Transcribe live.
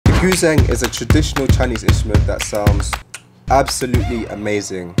Ghuzeng is a traditional Chinese instrument that sounds absolutely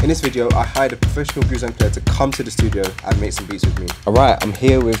amazing. In this video, I hired a professional Ghuzeng player to come to the studio and make some beats with me. Alright, I'm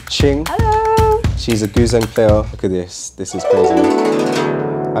here with Ching. Hello! She's a Ghuzeng player. Look at this. This is crazy.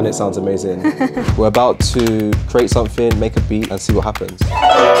 And it sounds amazing. We're about to create something, make a beat, and see what happens.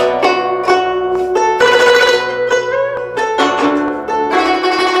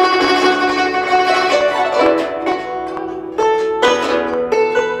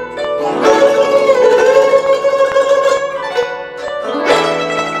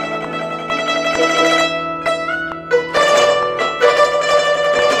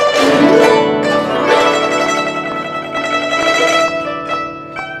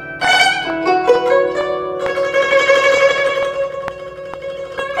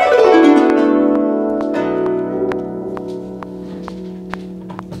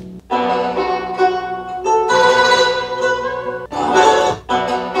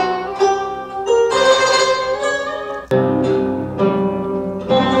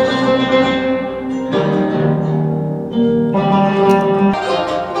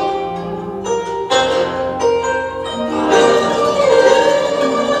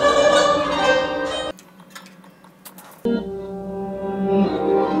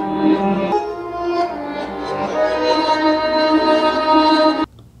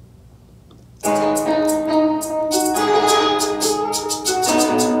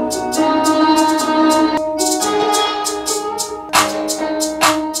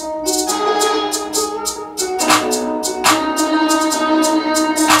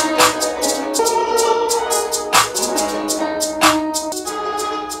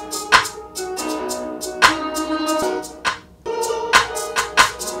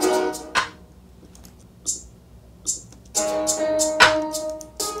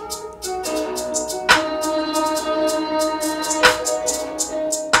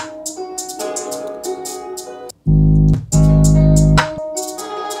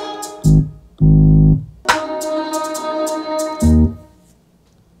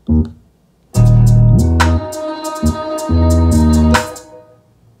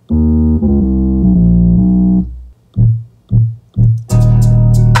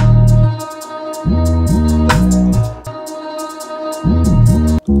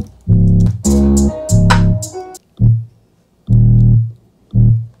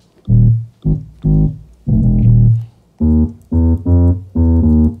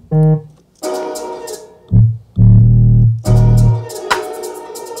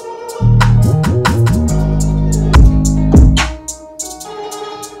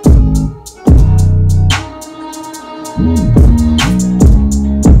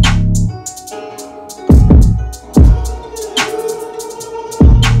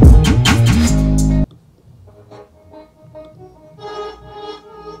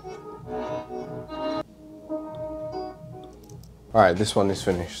 Alright, this one is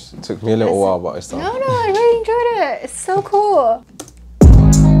finished. It took me a little while, but it's done. No, I really enjoyed it. It's so cool.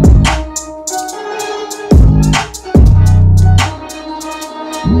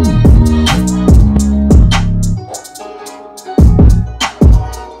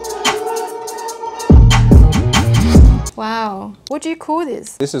 Wow. What do you call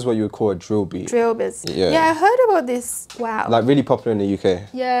this? This is what you would call a drill beat. Drill beats. Yeah. Yeah, I heard about this. Wow. Like really popular in the UK.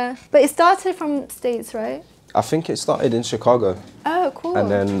 Yeah. But it started from States, right? I think it started in Chicago. Oh, cool.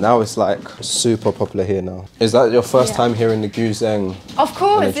 And then now it's like super popular here now. Is that your first time hearing the Ghuzeng? Of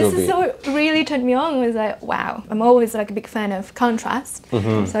course, this is what really turned me on. Was like, wow, I'm always like a big fan of contrast.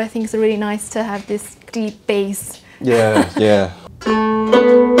 So I think it's really nice to have this deep bass. Yeah, yeah.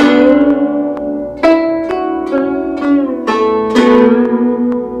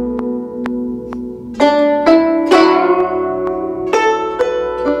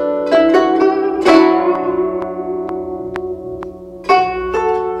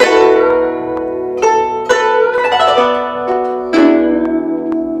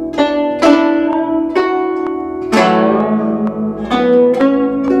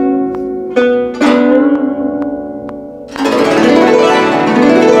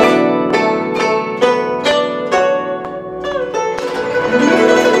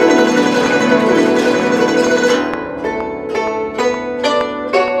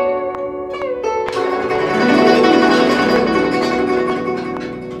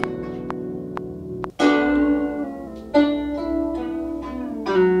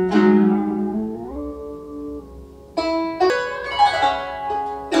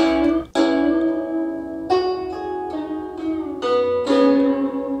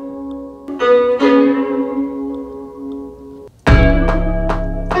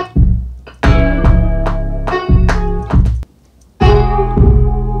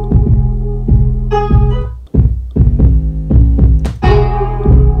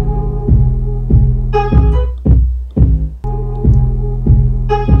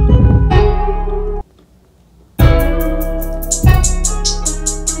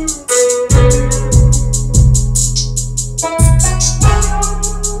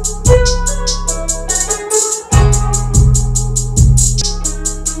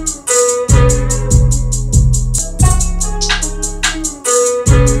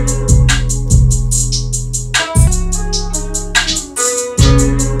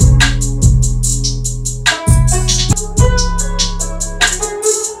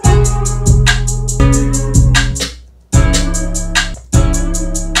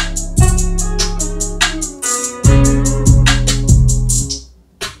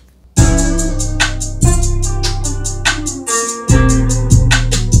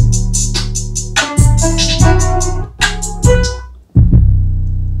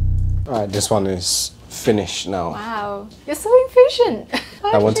 Alright, this one is finished now. Wow, you're so efficient.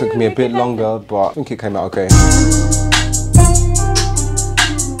 That one took me a bit longer, but I think it came out okay.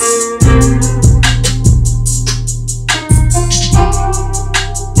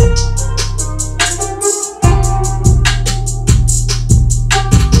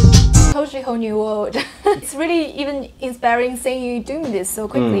 Totally whole new world. It's really even inspiring seeing you doing this so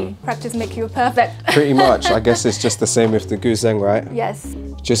quickly. Practice make you perfect. Pretty much. I guess it's just the same with the Ghuzeng, right? Yes.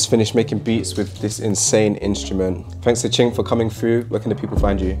 Just finished making beats with this insane instrument. Thanks to Ching for coming through. Where can the people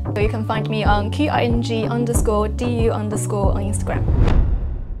find you? So you can find me on QING_DU_ on Instagram.